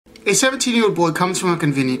A 17-year-old boy comes from a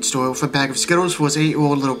convenience store with a bag of Skittles for his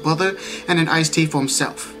 8-year-old little brother and an iced tea for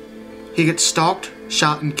himself. He gets stalked,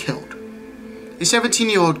 shot, and killed. A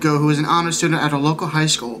 17-year-old girl who is an honor student at a local high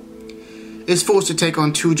school is forced to take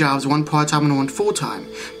on 2 jobs, one part-time and one full-time,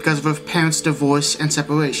 because of her parents' divorce and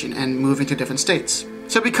separation and moving to different states.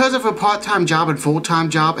 So because of her part-time job and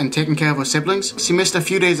full-time job and taking care of her siblings, she missed a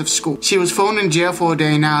few days of school. She was thrown in jail for a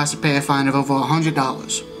day and now has to pay a fine of over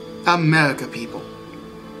 $100. America, people.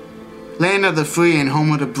 Land of the free and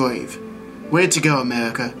home of the brave. Way to go,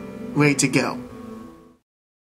 America. Way to go.